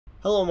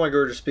Hello my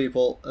gorgeous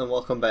people, and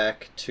welcome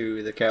back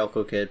to the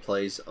Kalico Kid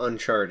Plays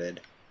Uncharted.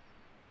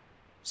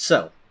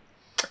 So,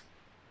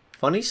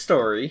 funny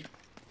story,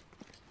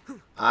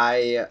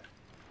 I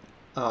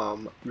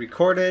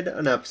recorded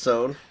an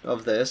episode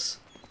of this,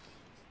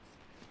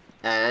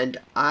 and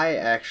I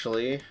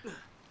actually...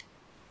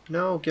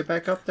 No, get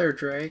back up there,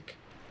 Drake.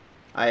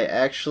 I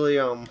actually,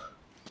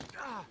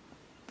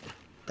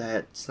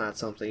 that's not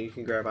something you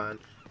can grab on.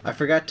 I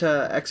forgot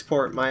to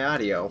export my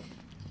audio.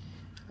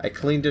 I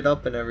cleaned it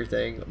up and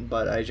everything,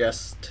 but I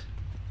just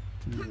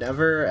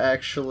never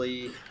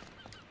actually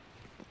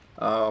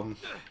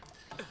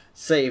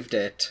saved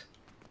it.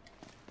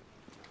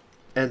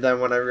 And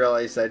then when I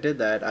realized I did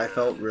that, I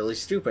felt really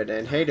stupid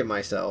and hated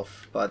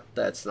myself, but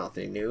that's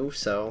nothing new.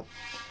 So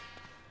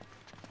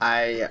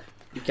I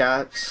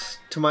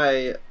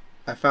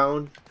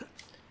found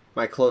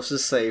my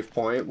closest save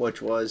point,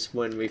 which was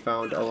when we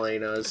found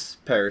Elena's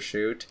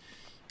parachute,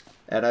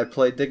 and I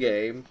played the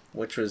game,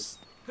 which was...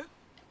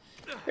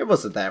 It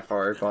wasn't that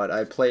far, but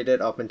I played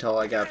it up until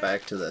I got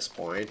back to this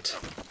point.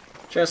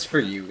 Just for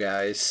you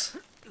guys.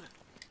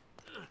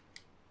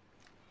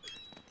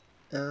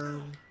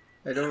 I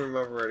don't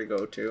remember where to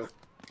go to.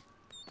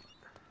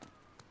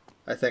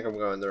 I think I'm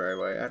going the right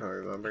way. I don't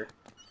remember.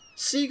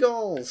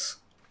 Seagulls!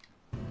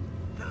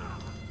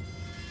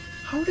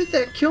 How did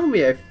that kill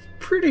me? I'm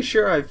pretty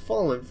sure I've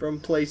fallen from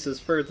places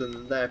further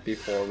than that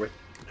before with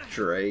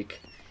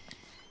Drake.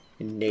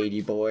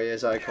 Nady boy,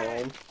 as I call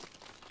him.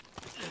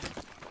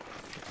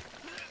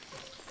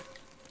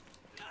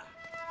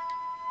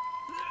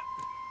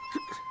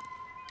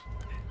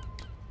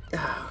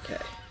 Okay.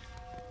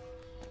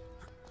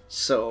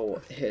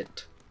 So,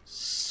 hit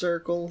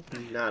circle,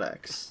 not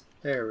X.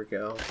 There we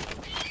go.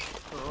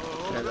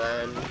 And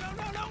then...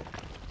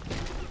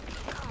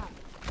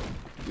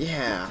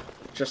 Yeah!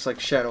 Just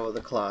like Shadow of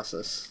the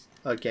Colossus.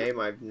 A game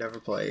I've never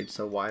played,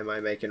 so why am I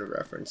making a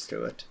reference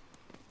to it?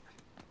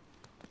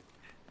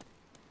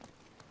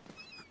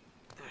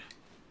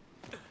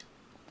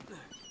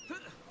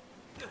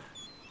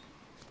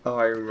 Oh,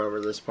 I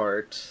remember this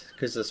part,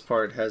 because this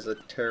part has a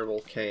terrible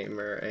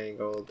camera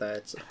angle.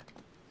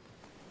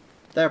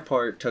 That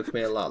part took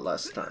me a lot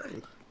less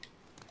time,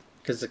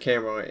 because the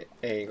camera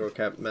angle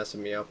kept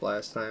messing me up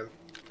last time.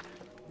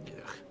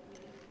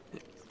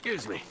 Yeah.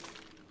 Excuse me.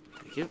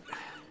 Thank you.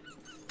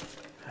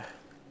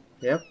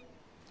 Yep.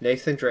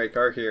 Nathan Drake,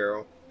 our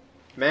hero.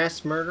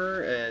 Mass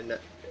murderer and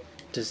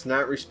does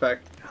not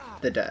respect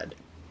the dead.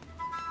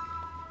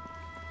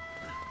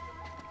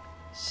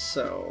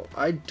 So,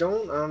 I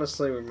don't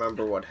honestly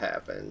remember what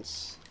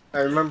happens. I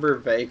remember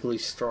vaguely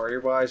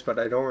story-wise, but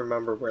I don't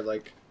remember where,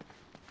 like,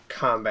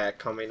 combat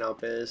coming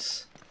up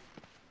is.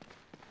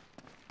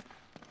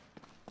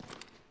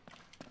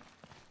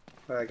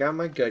 But I got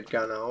my good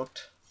gun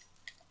out.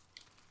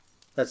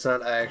 That's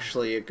not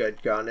actually a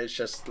good gun, it's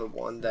just the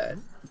one that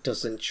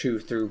doesn't chew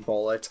through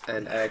bullets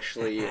and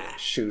actually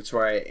shoots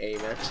where I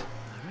aim it.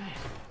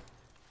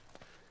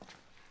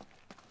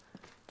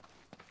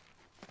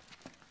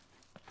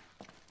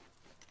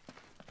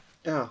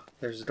 Oh,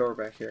 there's a door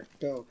back here.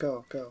 Go,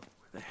 go, go. Where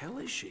the hell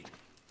is she?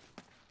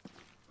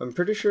 I'm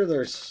pretty sure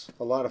there's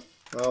a lot of...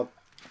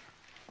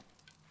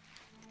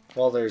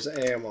 Well, there's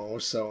ammo,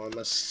 so I'm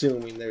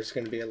assuming there's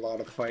going to be a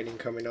lot of fighting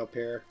coming up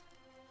here.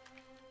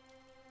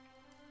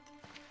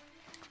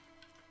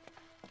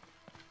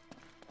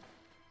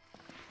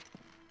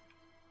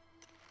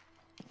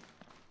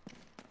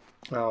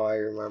 Oh, I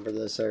remember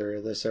this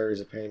area. This area's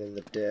a pain in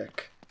the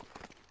dick.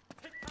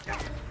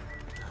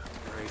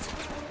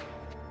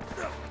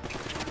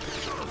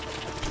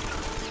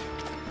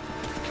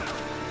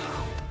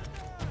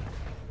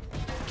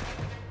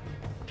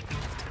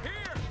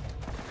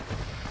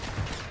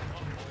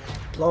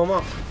 Blow him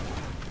up.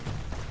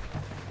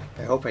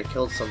 I hope I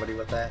killed somebody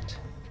with that.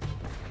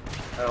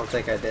 I don't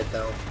think I did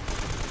though.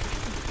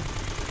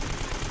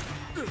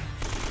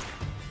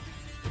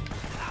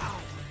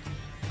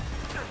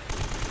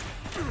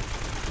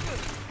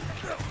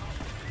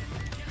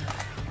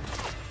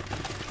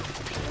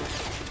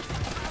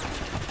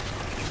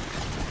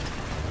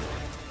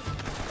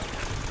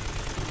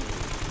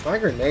 My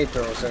grenade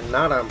throws are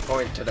not on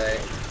point today.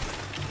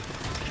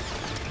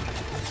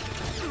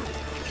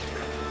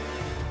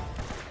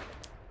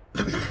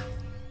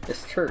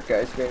 This turret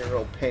guy's being a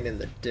real pain in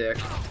the dick.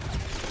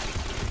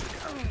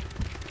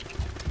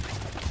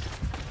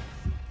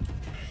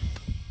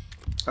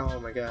 Oh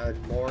my god,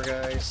 more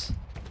guys.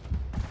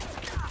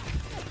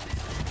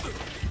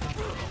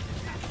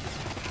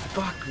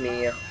 Fuck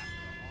me.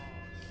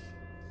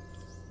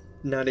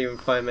 Not even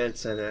 5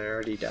 minutes and I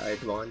already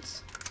died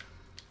once.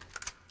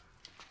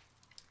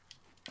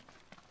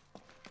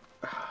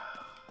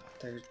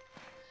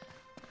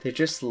 They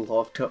just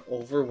love to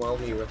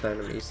overwhelm you with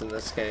enemies in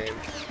this game.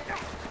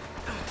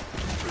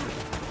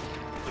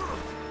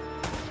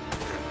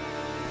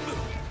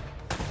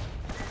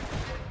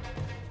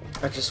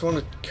 I just want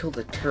to kill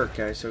the Turk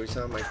guy so he's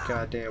out of my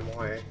goddamn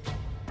way.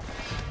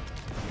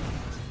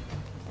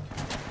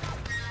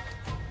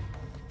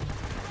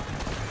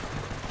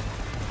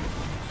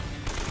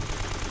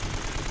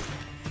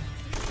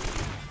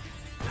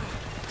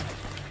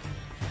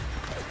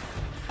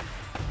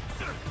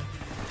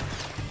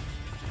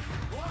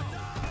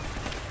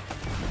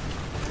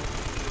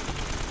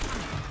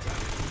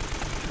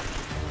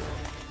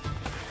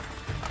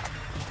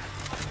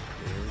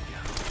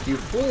 You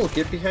fool,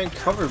 get behind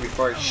cover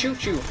before I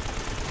shoot you!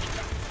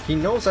 He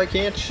knows I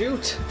can't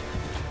shoot!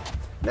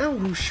 Now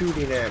who's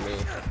shooting at me?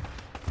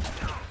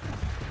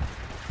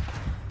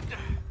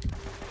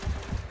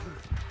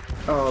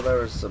 Oh, there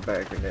was a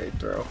bad grenade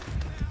throw.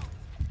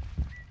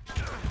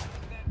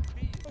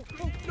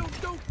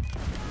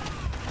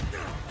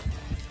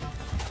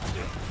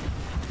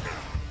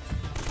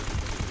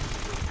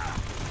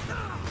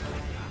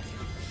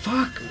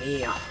 Fuck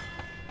me!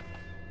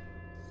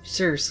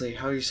 Seriously,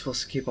 how are you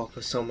supposed to keep up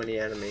with so many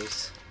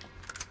enemies?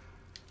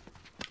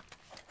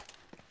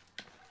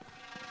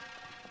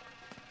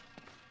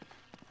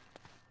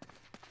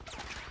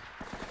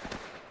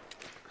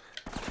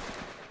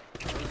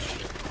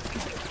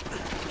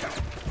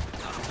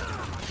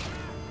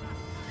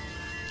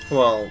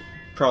 Well,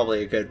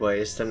 probably a good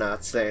way is to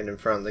not stand in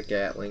front of the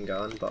Gatling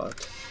gun,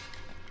 but...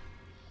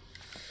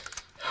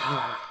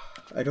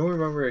 I don't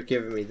remember it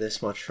giving me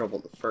this much trouble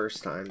the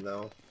first time,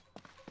 though.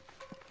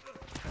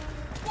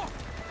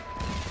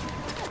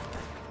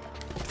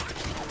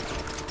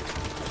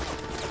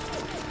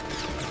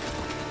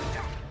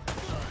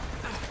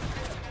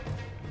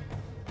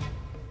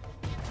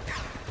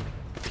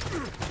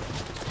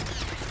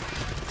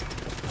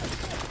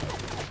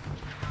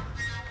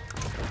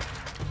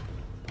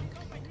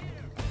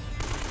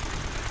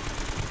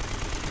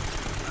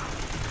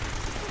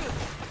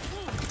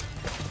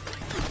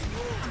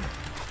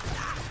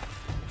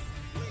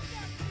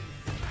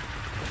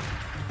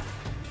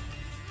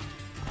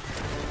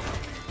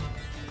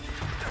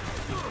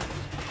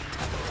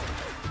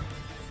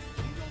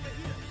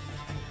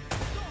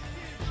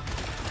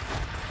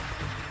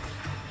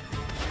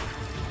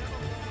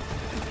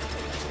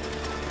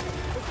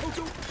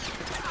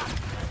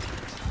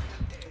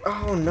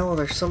 Oh no,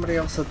 there's somebody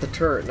else at the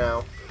turret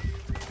now.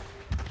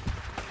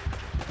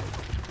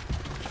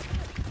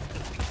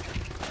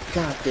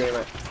 God damn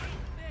it.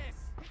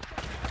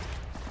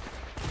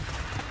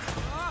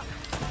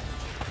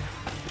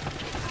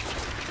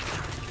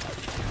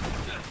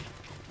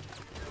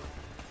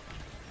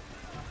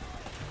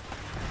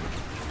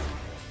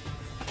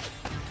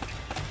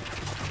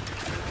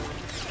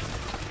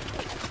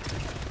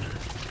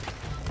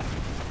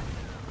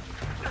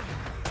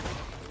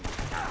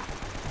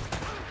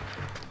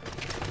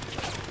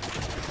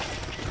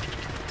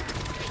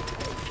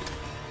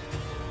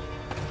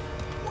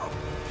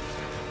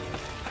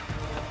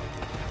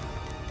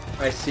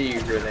 I see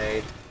you,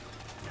 grenade.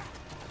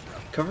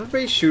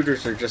 Cover-based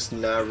shooters are just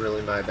not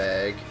really my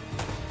bag.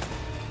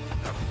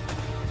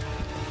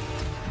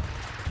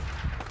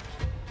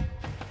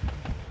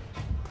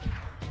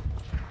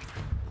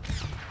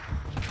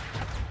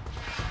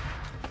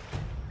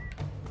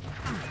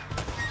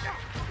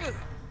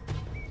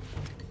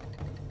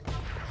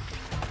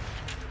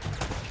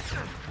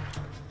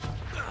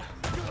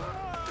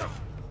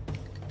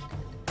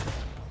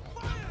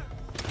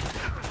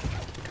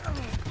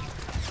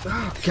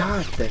 Oh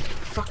god, that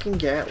fucking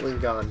Gatling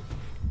gun.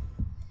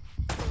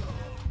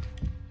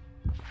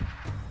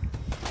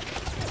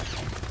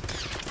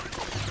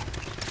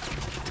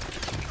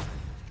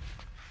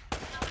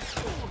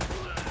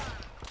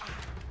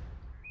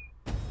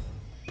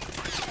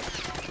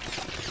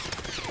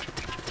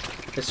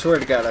 I swear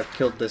to god, I've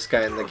killed this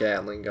guy in the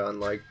Gatling gun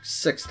like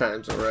 6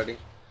 times already.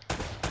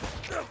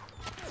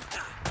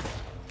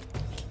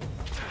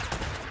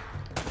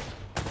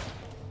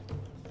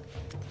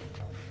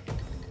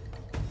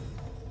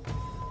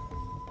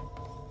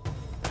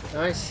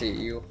 I see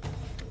you.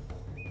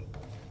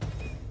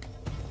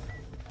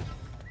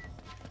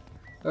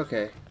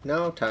 Okay,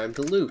 now time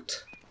to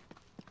loot.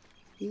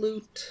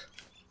 Loot.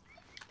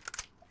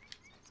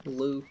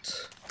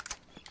 Loot.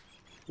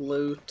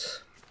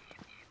 Loot.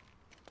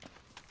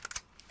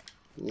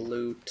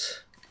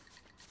 Loot.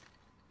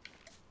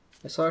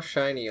 I saw a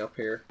shiny up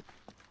here.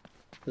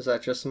 Was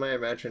that just my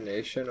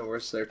imagination, or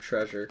was there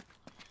treasure?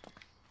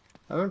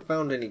 I haven't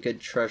found any good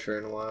treasure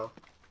in a while.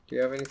 Do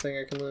you have anything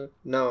I can loot?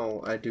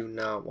 No, I do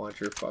not want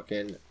your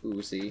fucking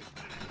Uzi.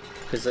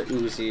 Because the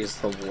Uzi is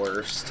the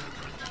worst.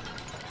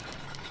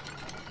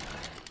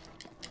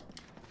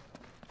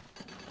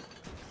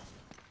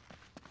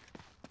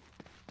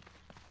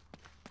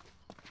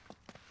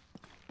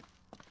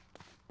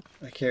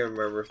 I can't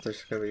remember if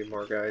there's going to be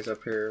more guys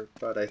up here,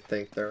 but I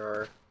think there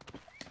are.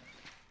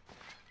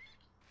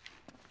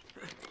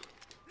 For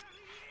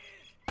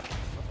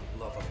the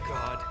love of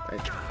God. I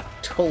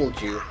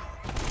told you.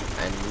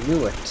 I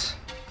knew it.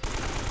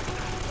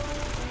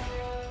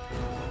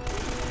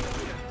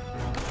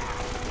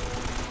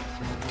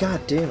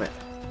 God damn it.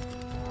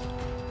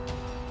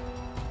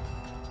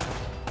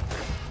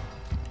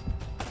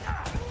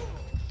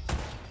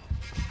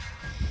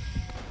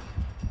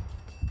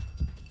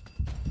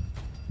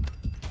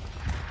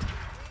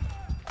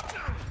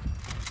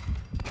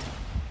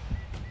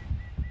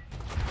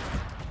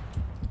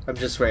 I'm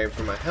just waiting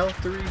for my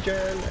health to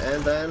regen,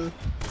 and then...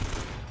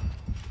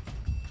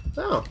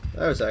 Oh,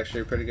 that was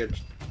actually a pretty good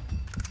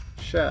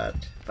shot,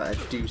 if I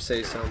do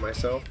say so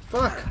myself.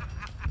 Fuck!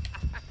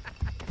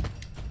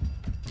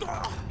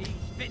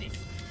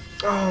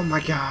 Oh my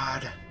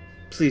god.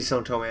 Please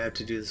don't tell me I have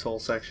to do this whole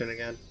section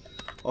again.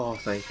 Oh,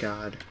 thank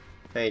God.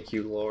 Thank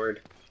you,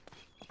 Lord.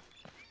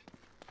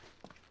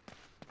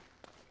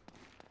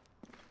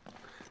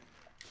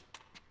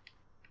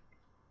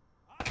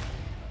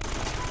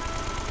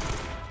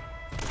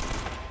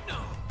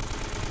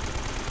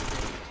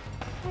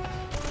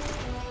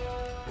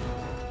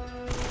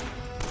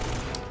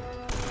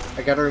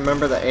 I gotta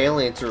remember the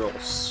aliens are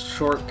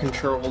short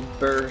controlled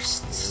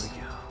bursts.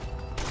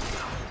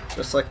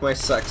 Just like my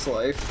sex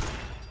life.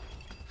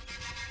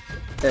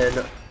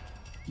 And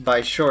by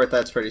short,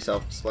 that's pretty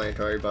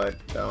self-explanatory, but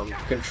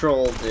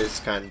controlled is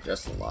kind of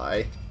just a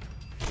lie.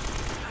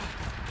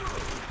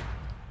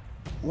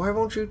 Why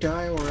won't you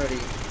die already?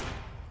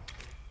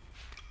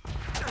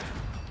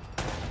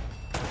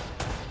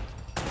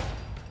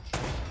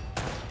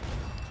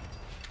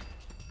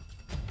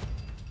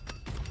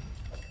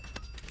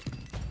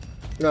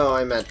 No,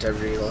 I meant to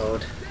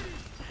reload.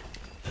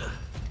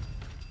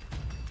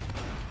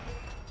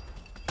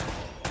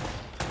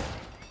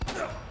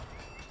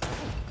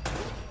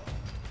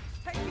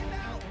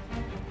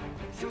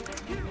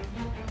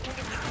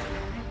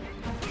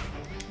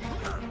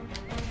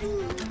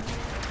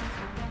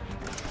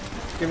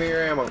 Give me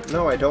your ammo.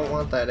 No, I don't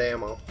want that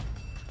ammo.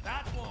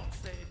 That won't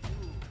save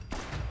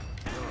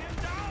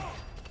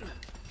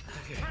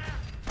you.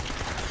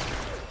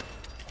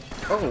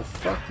 Oh,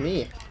 fuck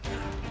me.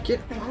 Get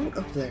out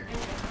of there.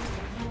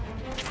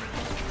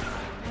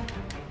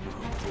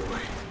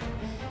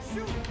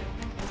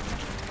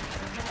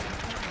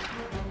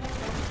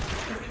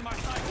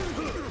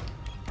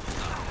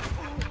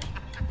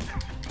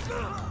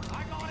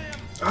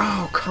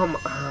 Oh, come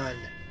on.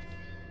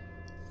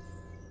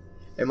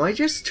 Am I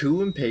just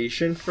too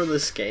impatient for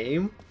this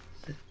game?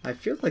 I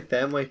feel like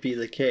that might be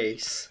the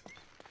case.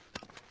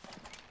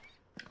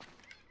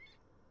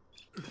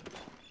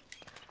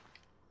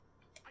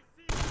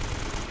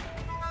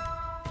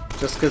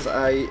 Just because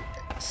I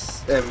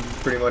am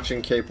pretty much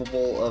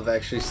incapable of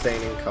actually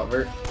staying in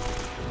cover.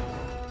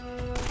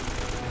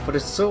 But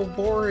it's so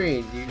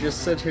boring. You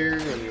just sit here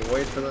and you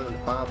wait for them to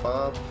pop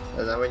up,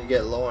 and then when you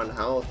get low on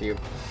health, you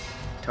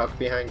tuck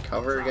behind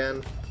cover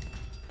again.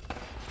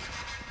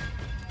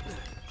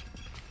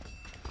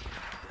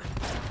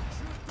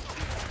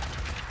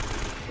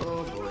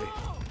 Oh boy.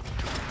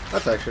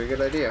 That's actually a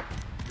good idea.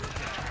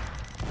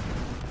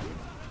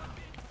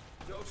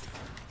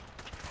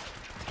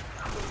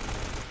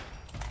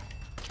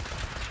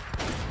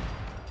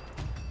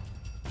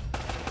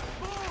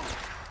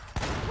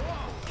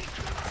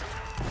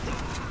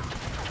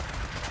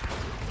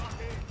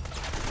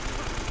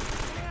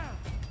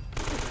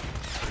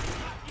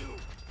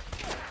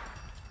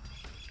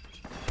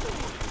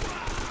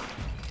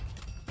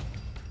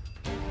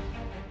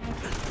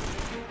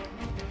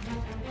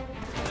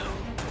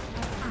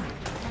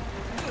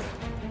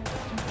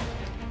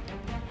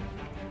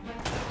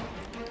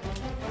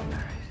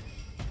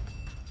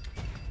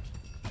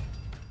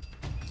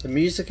 The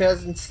music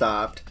hasn't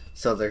stopped,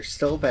 so there's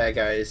still bad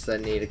guys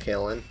that need a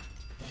killing.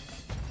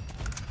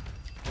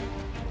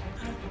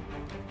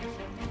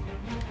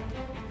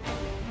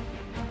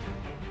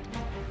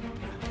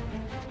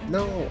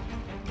 No!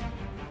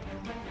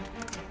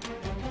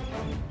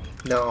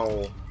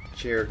 No!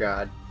 Dear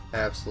God,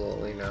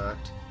 absolutely not.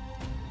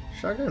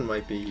 Shotgun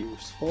might be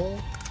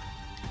useful.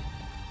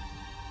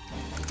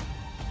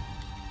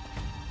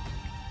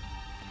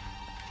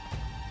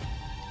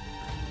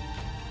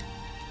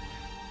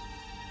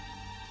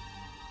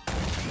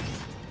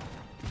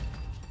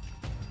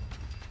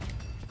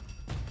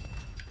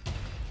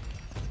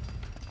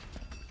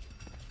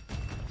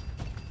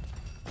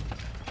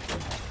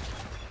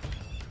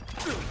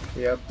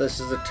 Yep, this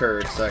is the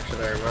turret section.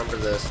 I remember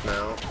this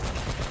now.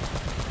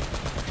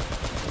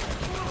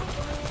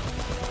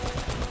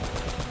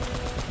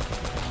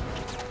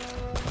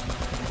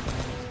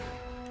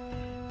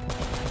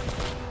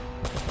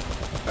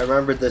 I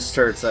remembered this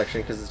turret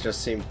section because it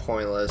just seemed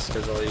pointless,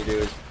 because all you do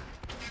is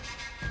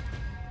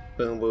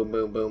boom, boom,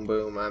 boom, boom,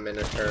 boom. I'm in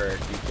a turret.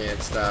 You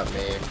can't stop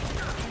me.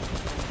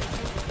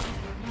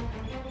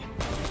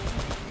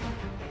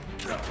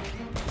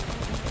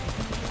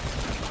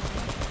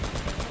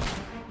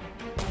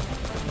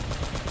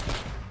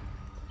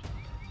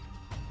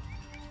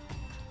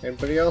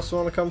 Anybody else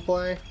want to come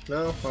play?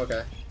 No?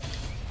 Okay.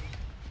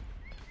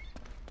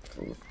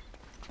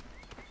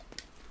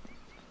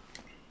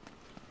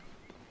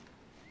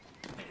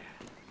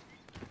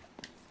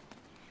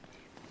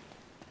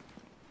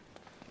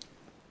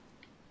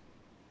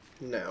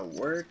 Now,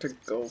 where to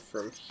go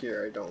from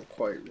here, I don't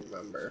quite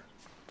remember.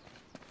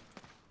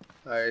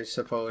 I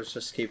suppose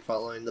just keep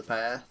following the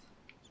path.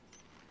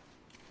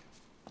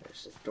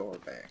 There's a door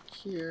back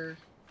here.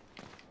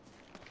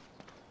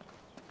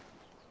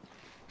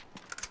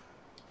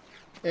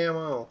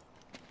 Ammo.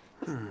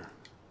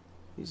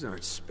 These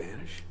aren't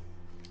Spanish.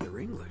 They're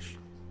English.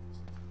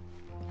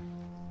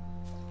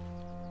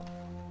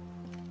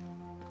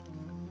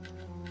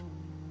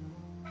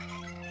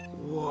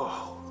 Whoa.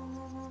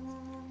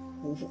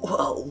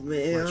 Whoa,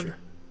 man. Fletcher,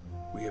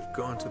 we have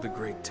gone to the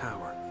Great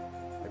Tower.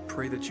 I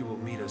pray that you will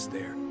meet us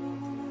there.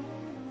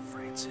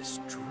 Francis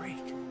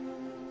Drake.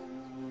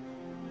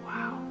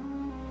 Wow.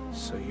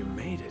 So you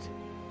made it.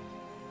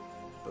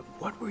 But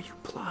what were you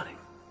plotting?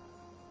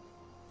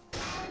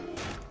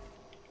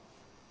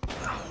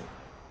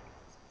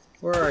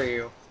 Where are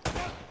you?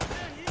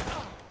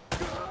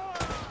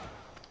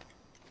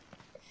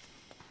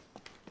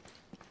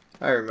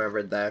 I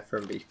remembered that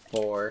from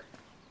before.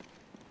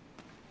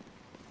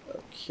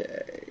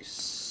 Okay,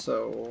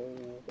 so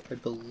I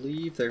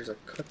believe there's a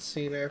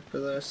cutscene after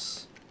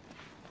this.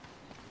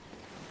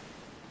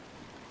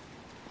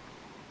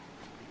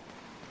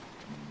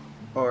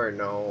 Or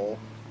no.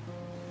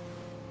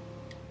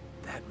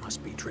 That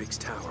must be Drake's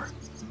tower.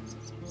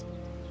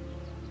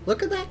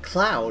 Look at that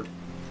cloud!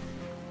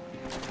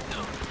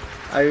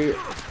 I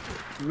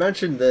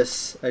mentioned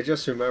this, I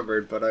just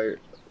remembered, but I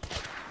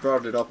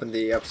brought it up in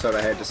the episode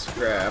I had to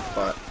scrap,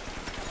 but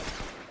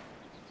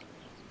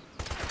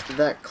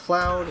that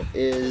cloud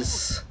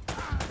is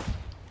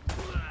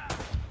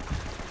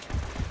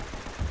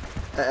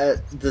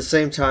at the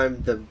same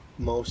time the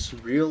most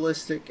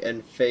realistic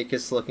and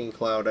fakest looking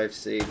cloud I've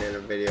seen in a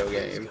video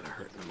game. It's gonna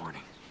hurt in the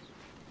morning.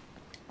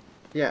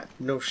 Yeah,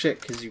 no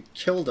shit, because you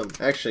killed him.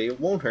 Actually, it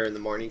won't hurt in the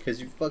morning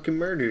because you fucking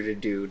murdered a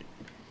dude.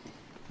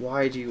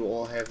 Why do you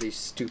all have these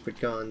stupid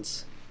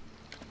guns?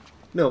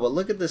 No, but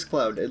look at this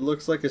cloud. It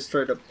looks like a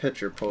straight up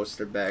picture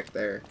posted back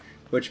there,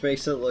 which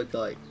makes it look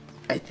like...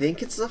 I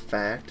think it's the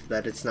fact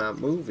that it's not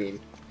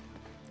moving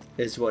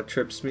is what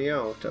trips me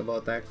out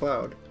about that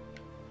cloud.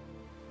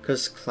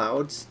 Because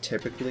clouds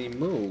typically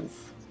move.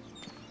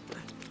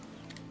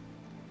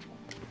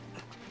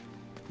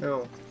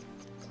 No.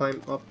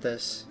 Climb up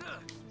this.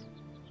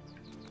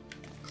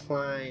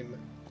 Climb.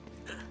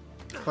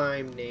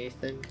 Climb,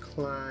 Nathan.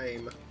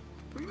 Climb.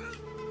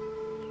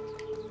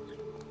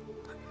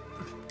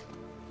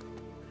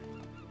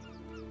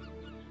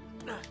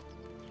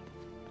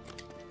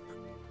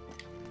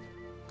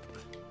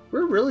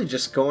 We're really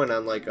just going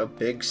on like a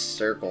big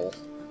circle.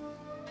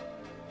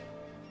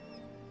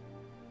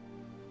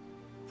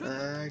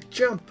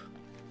 Jump!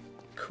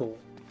 Cool.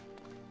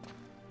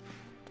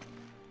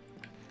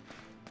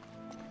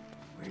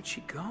 Where'd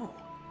she go?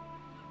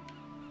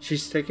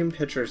 She's taking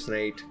pictures,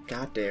 Nate.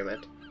 God damn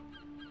it.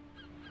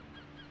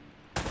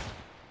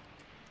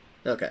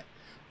 Okay.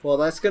 Well,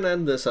 that's gonna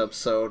end this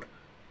episode.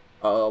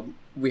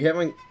 We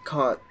haven't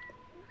caught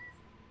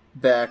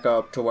back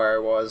up to where I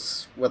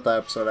was with the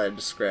episode I had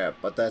to scrap,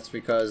 but that's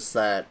because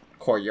that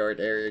courtyard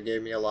area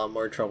gave me a lot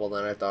more trouble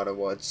than I thought it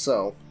would.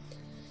 So,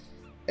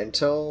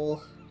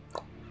 until...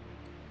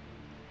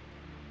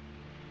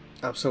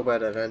 I'm so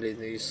bad at ending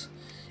these.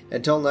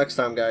 Until next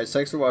time, guys,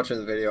 thanks for watching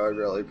the video. I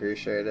really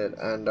appreciate it,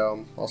 and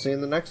I'll see you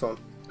in the next one.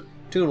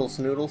 Toodles,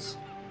 noodles.